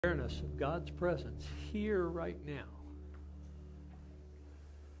Awareness of God's presence here right now.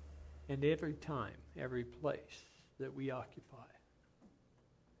 And every time, every place that we occupy.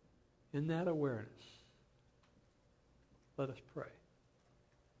 In that awareness, let us pray.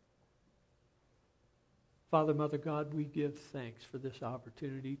 Father, Mother God, we give thanks for this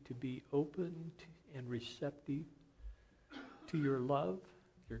opportunity to be open and receptive to your love,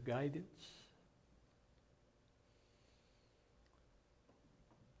 your guidance.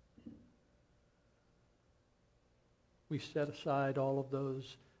 We set aside all of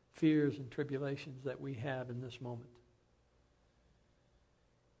those fears and tribulations that we have in this moment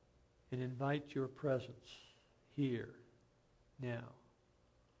and invite your presence here, now.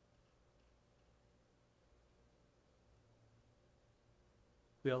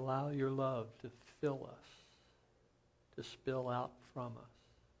 We allow your love to fill us, to spill out from us,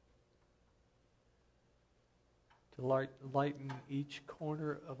 to lighten each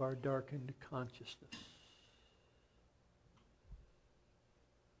corner of our darkened consciousness.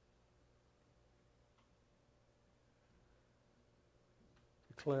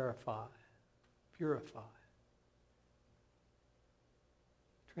 Clarify, purify,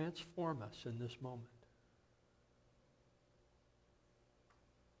 transform us in this moment.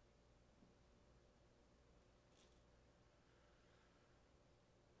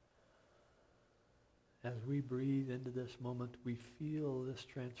 As we breathe into this moment, we feel this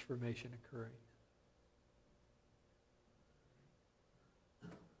transformation occurring.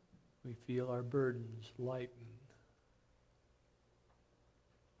 We feel our burdens lighten.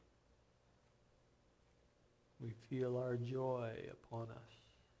 We feel our joy upon us,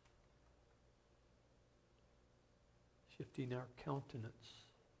 shifting our countenance,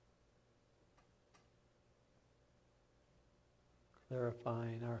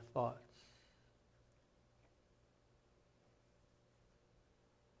 clarifying our thoughts.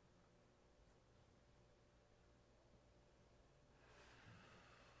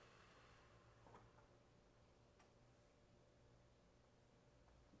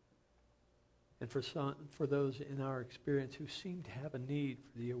 And for those in our experience who seem to have a need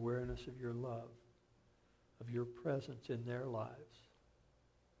for the awareness of your love, of your presence in their lives,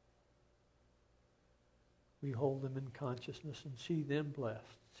 we hold them in consciousness and see them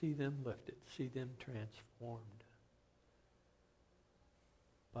blessed, see them lifted, see them transformed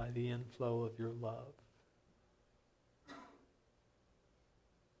by the inflow of your love.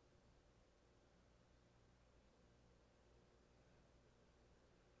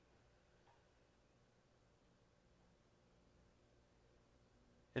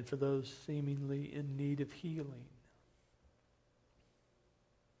 And for those seemingly in need of healing,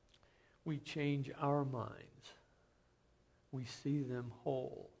 we change our minds. We see them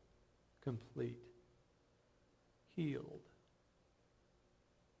whole, complete, healed.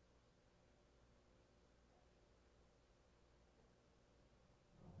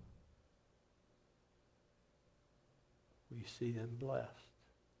 We see them blessed.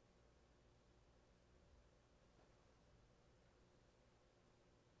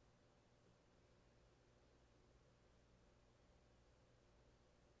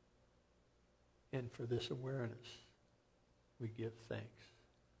 And for this awareness, we give thanks.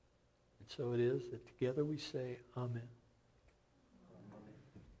 And so it is that together we say, Amen.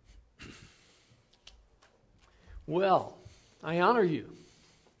 Well, I honor you.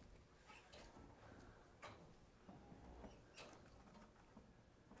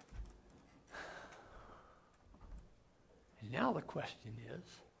 And now the question is,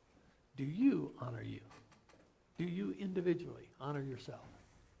 do you honor you? Do you individually honor yourself?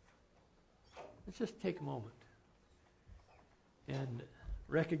 Let's just take a moment and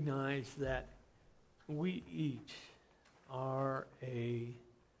recognize that we each are a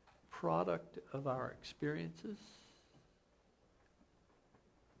product of our experiences.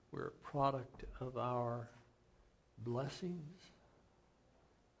 We're a product of our blessings.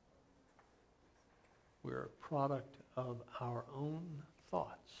 We're a product of our own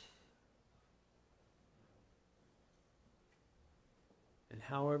thoughts. And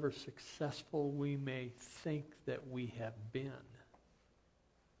however successful we may think that we have been,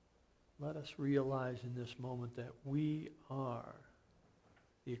 let us realize in this moment that we are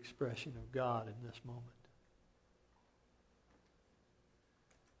the expression of God in this moment.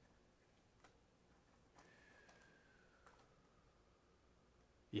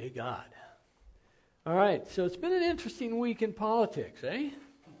 Yea, God. All right, so it's been an interesting week in politics, eh?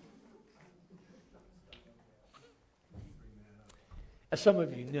 As some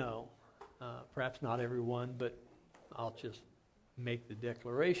of you know, perhaps not everyone, but I'll just make the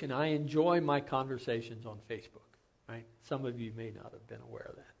declaration. I enjoy my conversations on Facebook. right? Some of you may not have been aware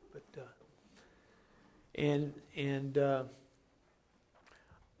of that, but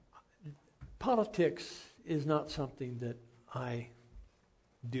politics is not something that I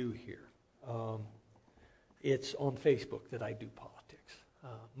do here. It's on Facebook that I do politics,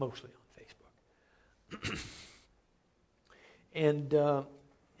 mostly on Facebook. And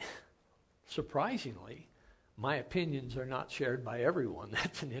surprisingly, my opinions are not shared by everyone.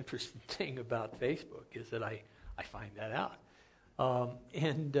 That's an interesting thing about Facebook, is that I find that out.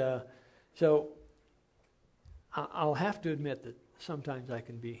 So I'll have to admit that sometimes I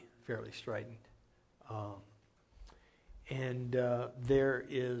can be fairly strident. There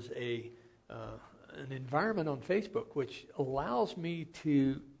is an environment on Facebook which allows me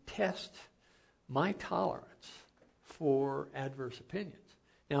to test my tolerance for adverse opinions.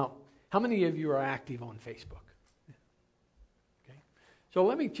 Now, how many of you are active on Facebook? Okay. So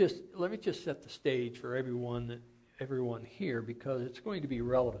let me just set the stage for everyone here, because it's going to be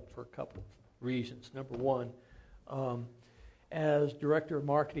relevant for a couple of reasons. Number one, as Director of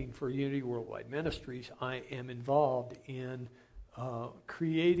Marketing for Unity Worldwide Ministries, I am involved in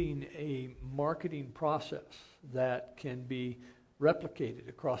creating a marketing process that can be replicated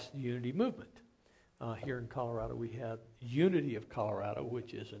across the Unity movement. Here in Colorado, we have Unity of Colorado,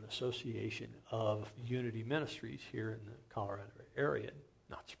 which is an association of Unity ministries here in the Colorado area,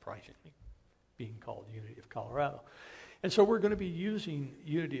 not surprisingly, being called Unity of Colorado. And so we're going to be using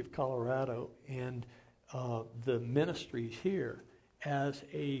Unity of Colorado and the ministries here as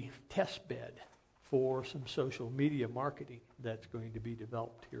a test bed for some social media marketing that's going to be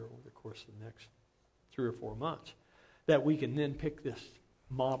developed here over the course of the next 3 or 4 months, that we can then pick this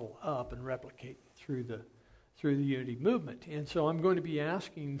model up and replicate through the Unity movement. And so I'm going to be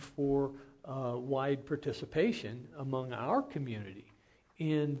asking for wide participation among our community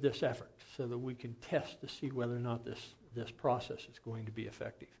in this effort, so that we can test to see whether or not this process is going to be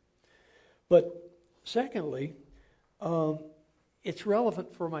effective. But secondly, it's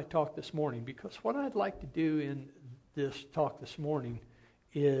relevant for my talk this morning, because what I'd like to do in this talk this morning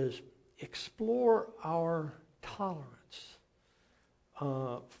is explore our tolerance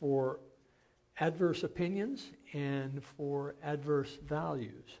for adverse opinions and for adverse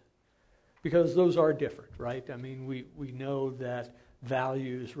values, because those are different, right? I mean, we know that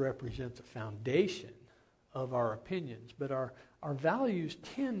values represent the foundation of our opinions, but our values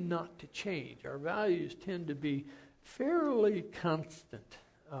tend not to change. Our values tend to be fairly constant.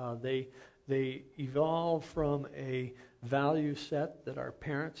 They evolve from a value set that our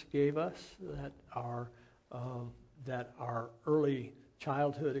parents gave us, that our early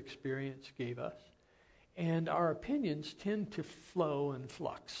childhood experience gave us, and our opinions tend to flow and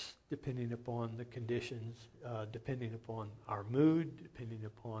flux depending upon the conditions, depending upon our mood, depending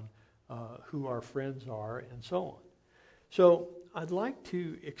upon who our friends are, and so on. So I'd like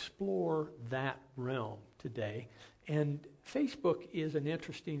to explore that realm today. And Facebook is an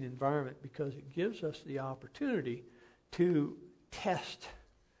interesting environment because it gives us the opportunity to test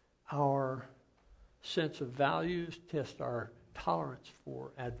our sense of values, test our tolerance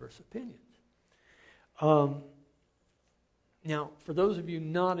for adverse opinions. Now, for those of you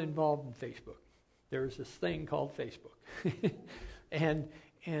not involved in Facebook, there's this thing called Facebook.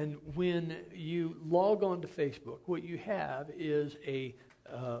 And when you log on to Facebook, what you have is a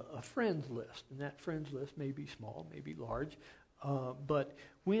friends list, and that friends list may be small, may be large, but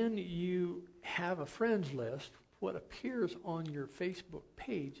when you have a friends list, what appears on your Facebook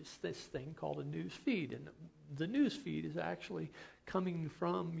page is this thing called a news feed, and the news feed is actually coming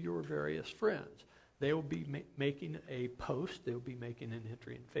from your various friends. They will be making a post, they will be making an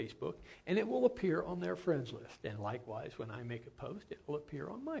entry in Facebook, and it will appear on their friends list. And likewise, when I make a post, it will appear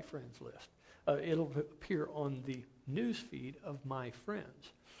on my friends list. It'll appear on the news feed of my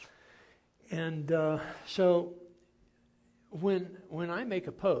friends. And so when I make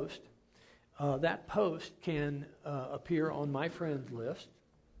a post, that post can appear on my friends list,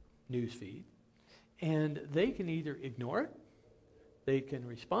 news feed, and they can either ignore it, they can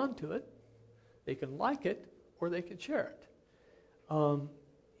respond to it, they can like it, or they can share it.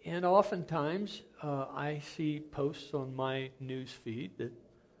 And oftentimes, I see posts on my news feed that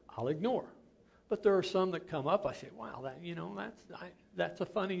I'll ignore. But there are some that come up, I say, wow, that's a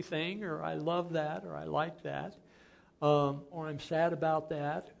funny thing, or I love that, or I like that, or I'm sad about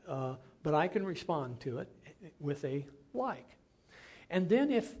that, but I can respond to it with a like. And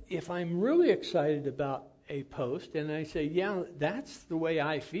then if I'm really excited about a post, and I say, yeah, that's the way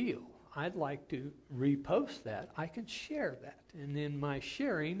I feel, I'd like to repost that, I can share that. And then my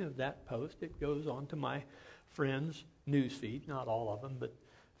sharing of that post, it goes on to my friends' newsfeed. Not all of them, but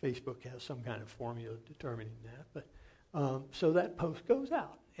Facebook has some kind of formula determining that. So that post goes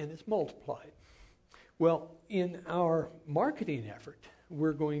out and it's multiplied. Well, in our marketing effort,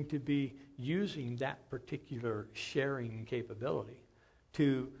 we're going to be using that particular sharing capability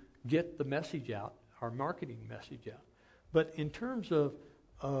to get the message out, our marketing message out. But in terms of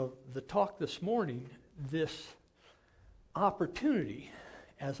the talk this morning, this opportunity,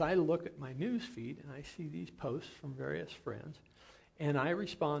 as I look at my news feed and I see these posts from various friends, and I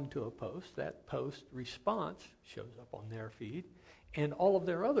respond to a post, that post response shows up on their feed, and all of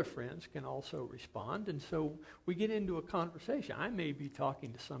their other friends can also respond, and so we get into a conversation. I may be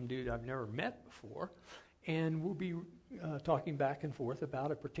talking to some dude I've never met before, and we'll be talking back and forth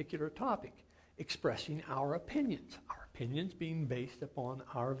about a particular topic, expressing our opinions being based upon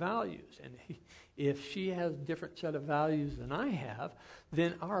our values. And if she has a different set of values than I have,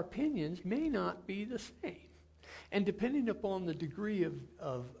 then our opinions may not be the same. And depending upon the degree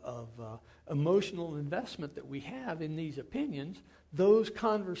of emotional investment that we have in these opinions, those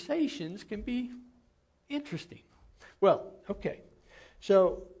conversations can be interesting. Well, okay.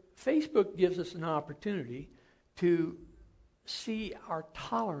 So Facebook gives us an opportunity to see our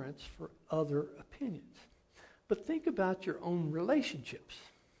tolerance for other opinions. But think about your own relationships.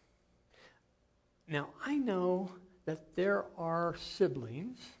 Now, I know that there are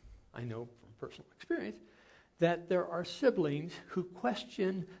siblings, I know from personal experience, that there are siblings who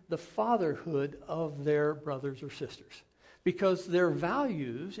question the fatherhood of their brothers or sisters because their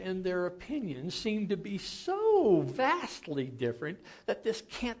values and their opinions seem to be so vastly different that this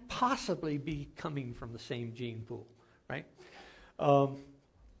can't possibly be coming from the same gene pool, right?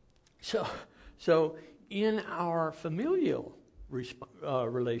 So in our familial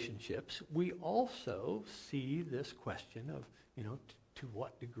relationships, we also see this question of, to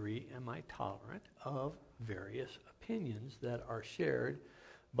what degree am I tolerant of various opinions that are shared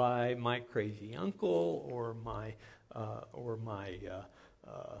by my crazy uncle or my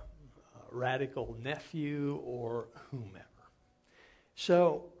radical nephew or whomever.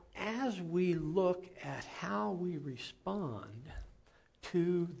 So as we look at how we respond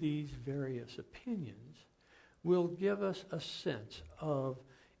to these various opinions, will give us a sense of,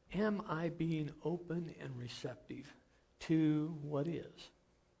 am I being open and receptive to what is?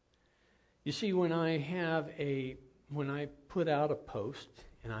 You see, when I put out a post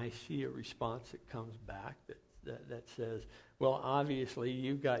and I see a response that comes back that says, well, obviously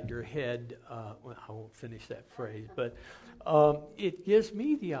you've got your head, I won't finish that phrase, but it gives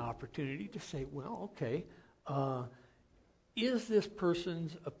me the opportunity to say, well, okay, is this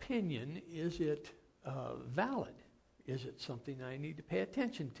person's opinion, is it valid? Is it something I need to pay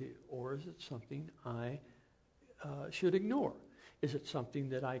attention to? Or is it something I should ignore? Is it something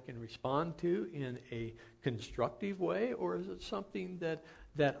that I can respond to in a constructive way? Or is it something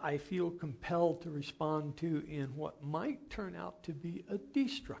that I feel compelled to respond to in what might turn out to be a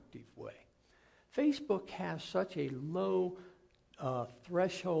destructive way? Facebook has such a low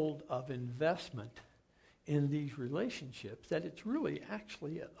threshold of investment in these relationships that it's really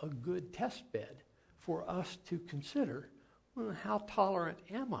actually a good test bed for us to consider, well, how tolerant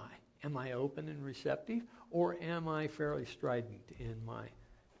am I? Am I open and receptive, or am I fairly strident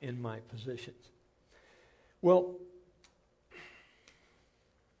in my positions? Well,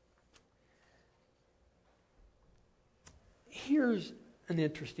 here's an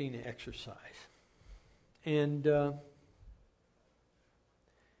interesting exercise. And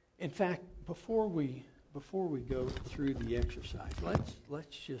in fact, before we go through the exercise,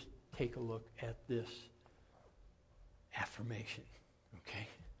 let's just take a look at this affirmation, okay?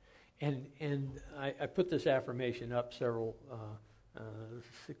 And I put this affirmation up several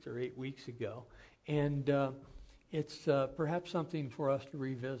 6 or 8 weeks ago, and it's perhaps something for us to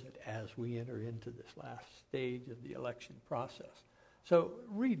revisit as we enter into this last stage of the election process. So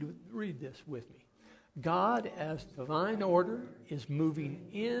read this with me. God, as divine order, is moving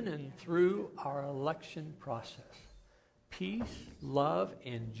in and through our election process. Peace, love,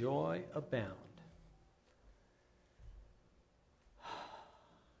 and joy abound.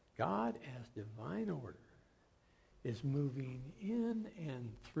 God, as divine order, is moving in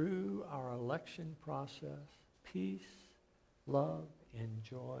and through our election process. Peace, love, and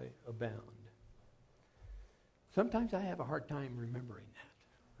joy abound. Sometimes I have a hard time remembering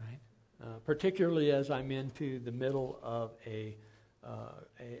that, right? Particularly as I'm into the middle of a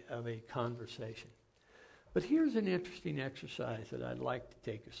conversation. But here's an interesting exercise that I'd like to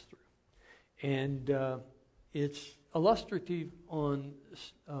take us through. And it's illustrative on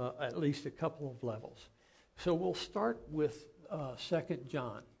at least a couple of levels. So we'll start with 2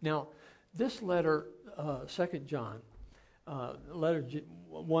 John. Now, this letter, 2 John, letter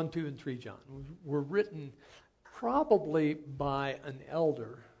 1, 2, and 3 John, were written probably by an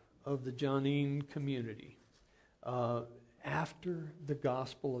elder of the Johnine community after the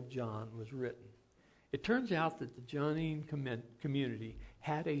Gospel of John was written. It turns out that the Johnine community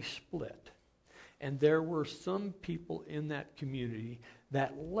had a split, and there were some people in that community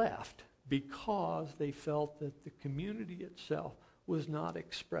that left because they felt that the community itself was not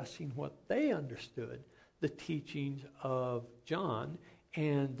expressing what they understood the teachings of John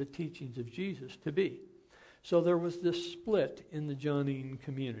and the teachings of Jesus to be. So there was this split in the Johnine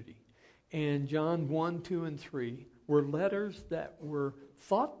community. And John 1, 2, and 3 were letters that were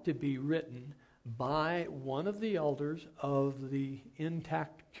thought to be written by one of the elders of the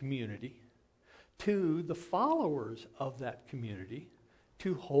intact community to the followers of that community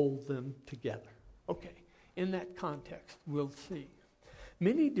to hold them together. Okay, in that context, we'll see.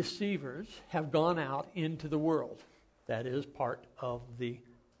 Many deceivers have gone out into the world. That is part of the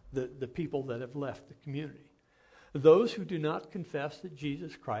people that have left the community. Those who do not confess that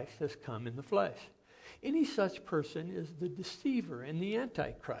Jesus Christ has come in the flesh. Any such person is the deceiver and the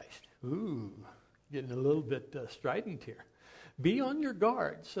antichrist. Ooh, getting a little bit strident here. Be on your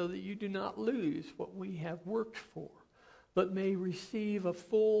guard so that you do not lose what we have worked for, but may receive a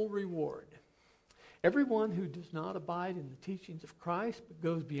full reward. Everyone who does not abide in the teachings of Christ but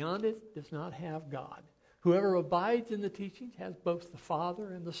goes beyond it does not have God. Whoever abides in the teachings has both the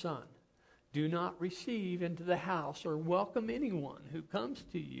Father and the Son. Do not receive into the house or welcome anyone who comes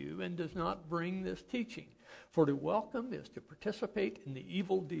to you and does not bring this teaching. For to welcome is to participate in the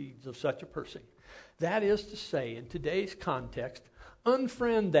evil deeds of such a person. That is to say, in today's context,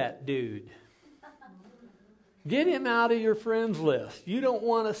 unfriend that dude. Get him out of your friends list. You don't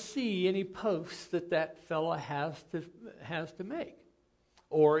want to see any posts that fella has to make.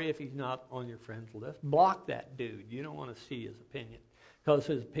 Or if he's not on your friends list, block that dude. You don't want to see his opinion, because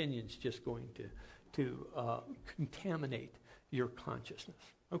his opinion's just going to contaminate your consciousness.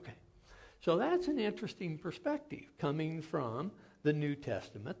 Okay, so that's an interesting perspective coming from the New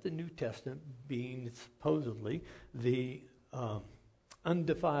Testament being supposedly the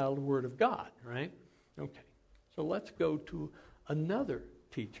undefiled Word of God, right? Okay, so let's go to another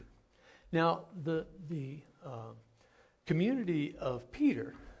teacher. Now, the community of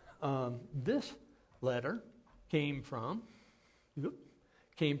Peter, this letter came from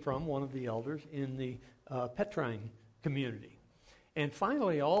one of the elders in the Petrine community. And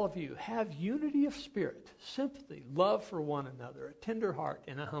finally, all of you have unity of spirit, sympathy, love for one another, a tender heart,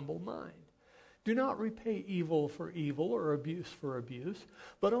 and a humble mind. Do not repay evil for evil or abuse for abuse,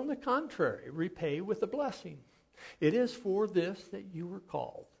 but on the contrary, repay with a blessing. It is for this that you were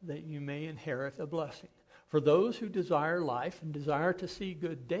called, that you may inherit a blessing. For those who desire life and desire to see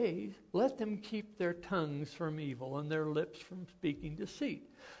good days, let them keep their tongues from evil and their lips from speaking deceit.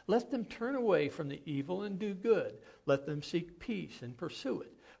 Let them turn away from the evil and do good. Let them seek peace and pursue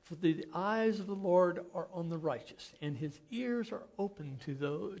it. For the eyes of the Lord are on the righteous, and his ears are open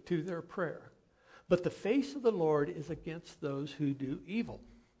to their prayer. But the face of the Lord is against those who do evil.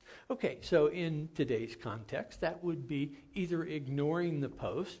 Okay, so in today's context, that would be either ignoring the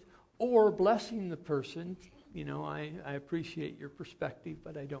post or blessing the person. You know, I appreciate your perspective,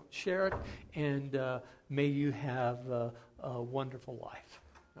 but I don't share it, and may you have a wonderful life,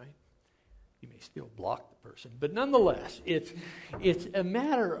 right? You may still block the person, but nonetheless, it's a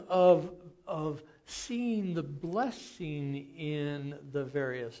matter of seeing the blessing in the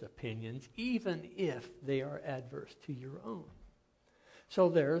various opinions, even if they are adverse to your own. So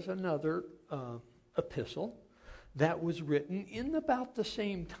there's another epistle that was written in about the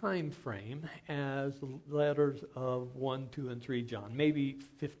same time frame as the letters of 1, 2, and 3 John, maybe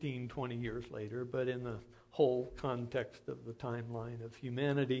 15, 20 years later, but in the whole context of the timeline of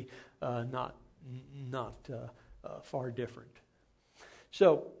humanity, not far different.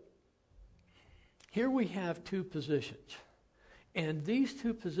 So here we have two positions, and these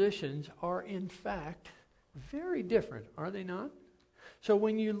two positions are in fact very different, are they not? So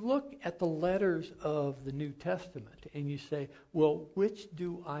when you look at the letters of the New Testament and you say, well, which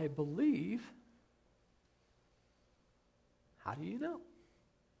do I believe? How do you know?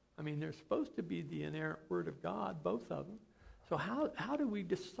 I mean, they're supposed to be the inerrant Word of God, both of them. So how do we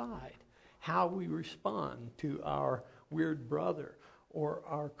decide how we respond to our weird brother or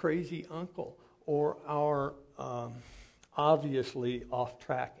our crazy uncle or our obviously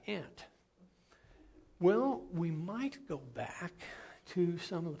off-track aunt? Well, we might go back to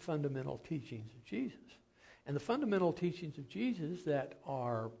some of the fundamental teachings of Jesus. And the fundamental teachings of Jesus that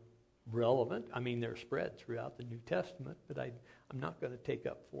are relevant, I mean, they're spread throughout the New Testament, but I'm not going to take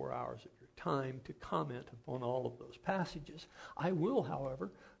up 4 hours of your time to comment upon all of those passages. I will,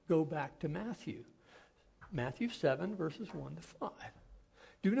 however, go back to Matthew. Matthew 7, verses 1 to 5.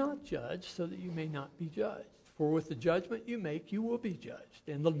 Do not judge so that you may not be judged. For with the judgment you make, you will be judged.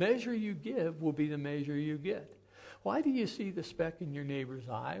 And the measure you give will be the measure you get. Why do you see the speck in your neighbor's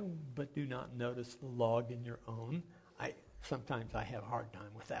eye, but do not notice the log in your own? Sometimes I have a hard time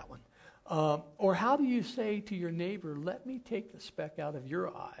with that one. Or how do you say to your neighbor, let me take the speck out of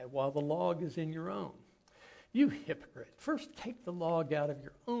your eye while the log is in your own? You hypocrite, first take the log out of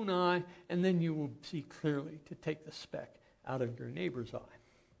your own eye, and then you will see clearly to take the speck out of your neighbor's eye.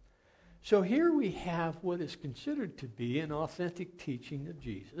 So here we have what is considered to be an authentic teaching of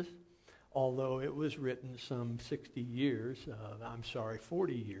Jesus, although it was written some 40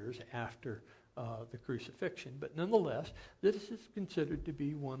 years after the crucifixion. But nonetheless, this is considered to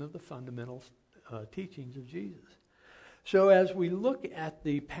be one of the fundamental teachings of Jesus. So as we look at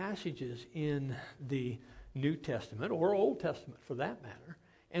the passages in the New Testament, or Old Testament for that matter,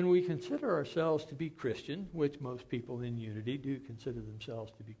 and we consider ourselves to be Christian, which most people in Unity do consider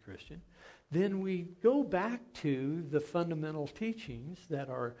themselves to be Christian, then we go back to the fundamental teachings that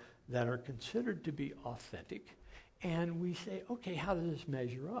are considered to be authentic, and we say, okay, how does this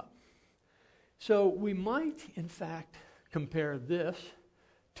measure up? So we might, in fact, compare this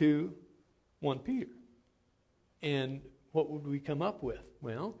to 1 Peter. And what would we come up with?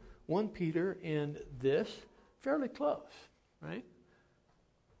 Well, 1 Peter and this, fairly close, right?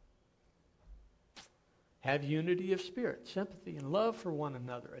 Have unity of spirit, sympathy, and love for one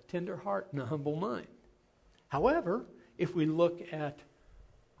another, a tender heart and a humble mind. However, if we look at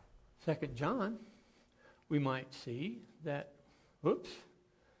 2 John, we might see that,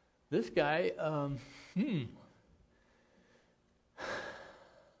 this guy,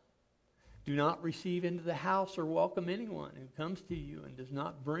 do not receive into the house or welcome anyone who comes to you and does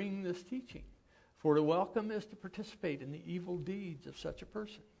not bring this teaching. For to welcome is to participate in the evil deeds of such a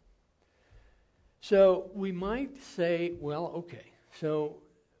person. So we might say, well, okay, so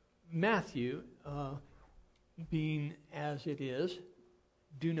Matthew, being as it is,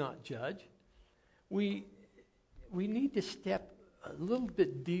 do not judge. We need to step a little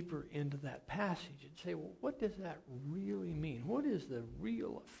bit deeper into that passage and say, well, what does that really mean? What is the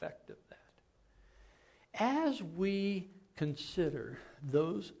real effect of that? As we consider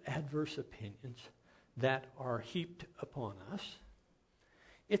those adverse opinions that are heaped upon us,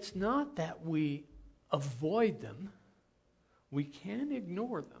 it's not that we avoid them. We can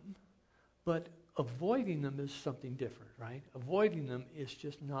ignore them, but avoiding them is something different, right? Avoiding them is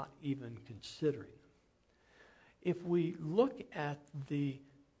just not even considering them. If we look at the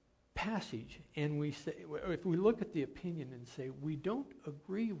passage and we say, if we look at the opinion and say, we don't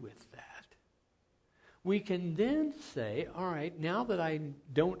agree with that, we can then say, all right, now that I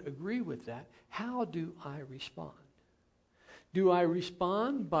don't agree with that, how do I respond? Do I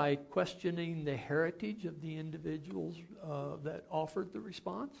respond by questioning the heritage of the individuals that offered the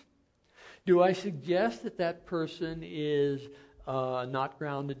response? Do I suggest that that person is not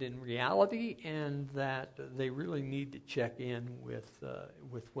grounded in reality and that they really need to check in with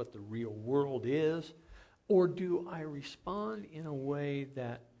what the real world is? Or do I respond in a way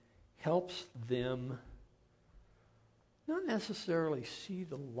that helps them not necessarily see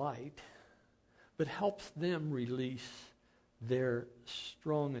the light, but helps them release their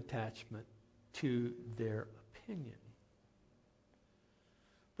strong attachment to their opinion?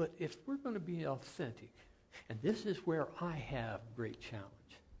 But if we're going to be authentic, and this is where I have great challenge,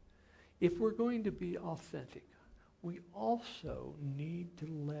 if we're going to be authentic, we also need to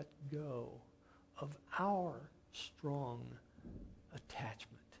let go of our strong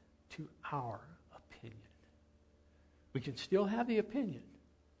attachment to our opinion. We can still have the opinion.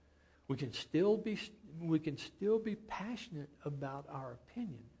 We can still be passionate about our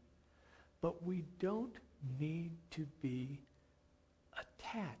opinion, but we don't need to be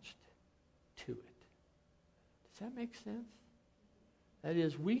attached to it. Does that make sense? That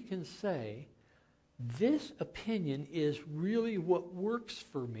is, we can say, this opinion is really what works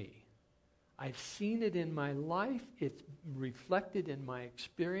for me. I've seen it in my life. It's reflected in my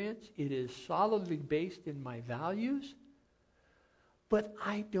experience. It is solidly based in my values. But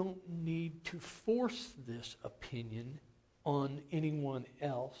I don't need to force this opinion on anyone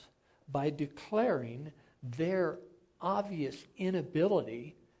else by declaring their obvious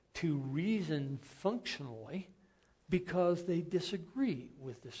inability to reason functionally because they disagree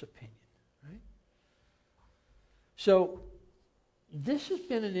with this opinion, right? So this has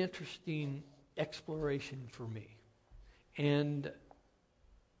been an interesting exploration for me. And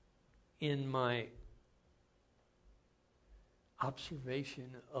in my observation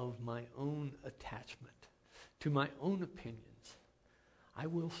of my own attachment to my own opinions, I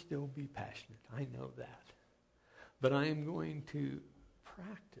will still be passionate. I know that. But I am going to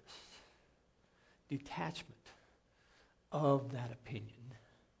practice detachment of that opinion,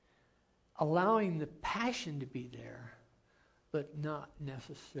 allowing the passion to be there, but not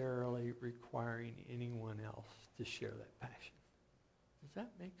necessarily requiring anyone else to share that passion. Does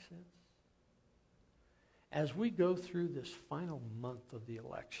that make sense? As we go through this final month of the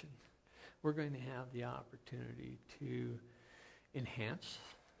election, we're going to have the opportunity to enhance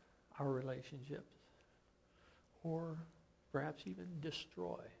our relationships or perhaps even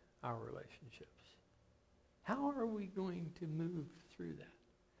destroy our relationships. How are we going to move through that?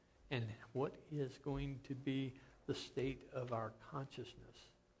 And what is going to be the state of our consciousness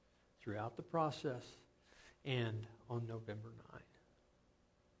throughout the process and on November 9?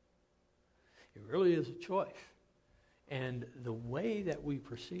 It really is a choice. And the way that we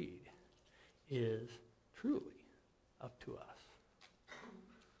proceed is truly up to us.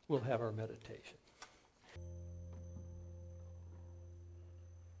 We'll have our meditation.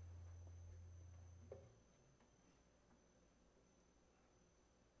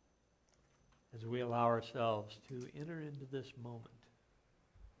 As we allow ourselves to enter into this moment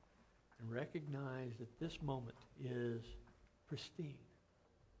and recognize that this moment is pristine.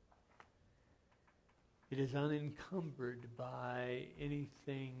 It is unencumbered by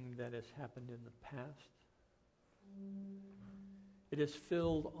anything that has happened in the past. It is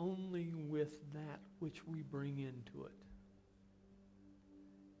filled only with that which we bring into it.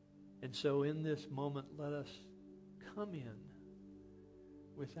 And so in this moment, let us come in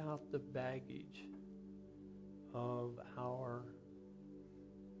without the baggage of our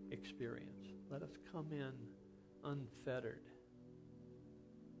experience. Let us come in unfettered.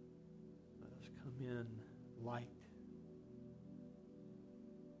 Let us come in light,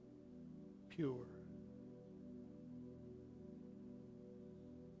 pure,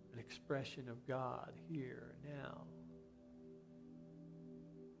 an expression of God here now.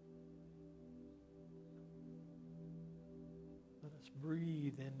 Let us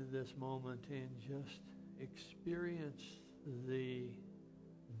breathe into this moment and just experience the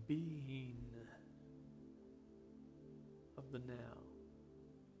being of the now.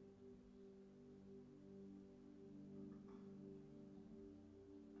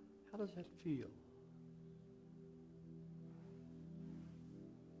 How does that feel?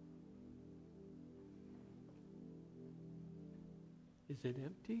 Is it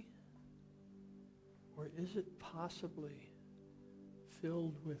empty? Or is it possibly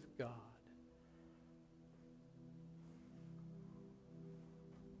filled with God?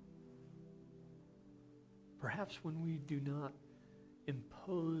 Perhaps when we do not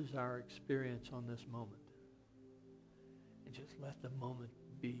impose our experience on this moment and just let the moment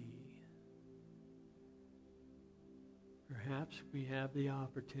be, perhaps we have the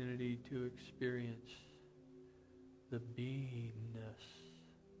opportunity to experience the beingness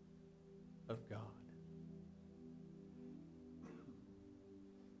of God.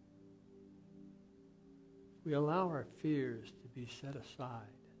 We allow our fears to be set aside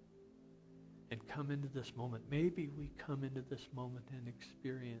and come into this moment. Maybe we come into this moment and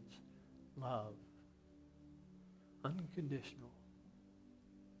experience love, unconditional,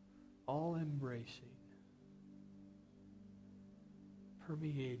 all embracing,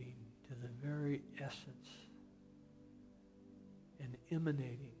 permeating to the very essence and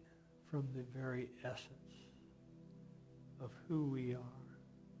emanating from the very essence of who we are,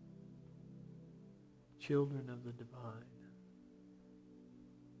 children of the divine,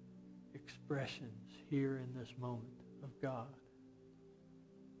 expressions here in this moment of God.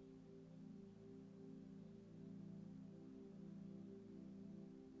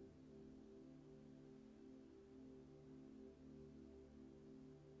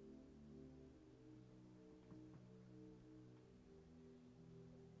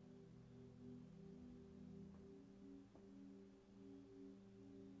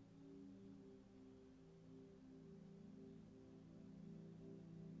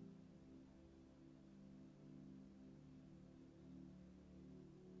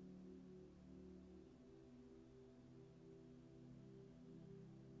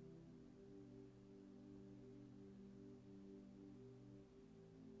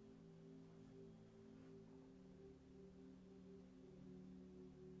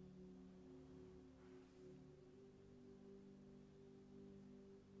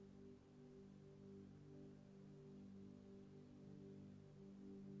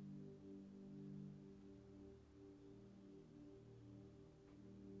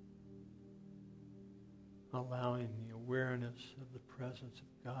 Allowing the awareness of the presence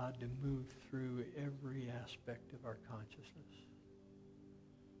of God to move through every aspect of our consciousness.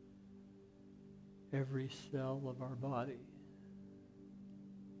 every cell of our body.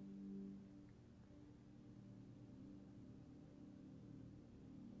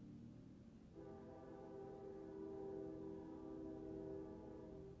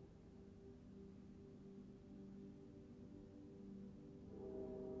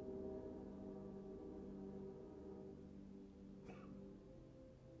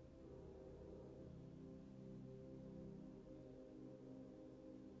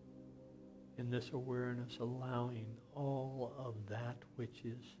 In this awareness, allowing all of that which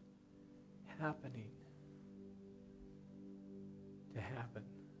is happening to happen.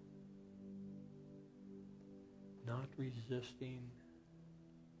 Not resisting,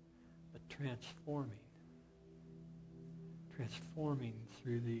 but transforming. Transforming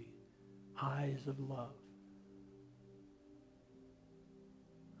through the eyes of love.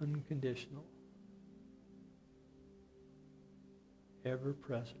 Unconditional. Ever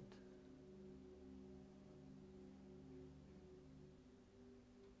present.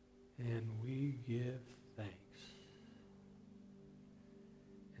 And we give thanks.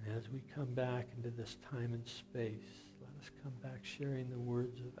 And as we come back into this time and space, let us come back sharing the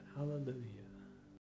words of Alleluia.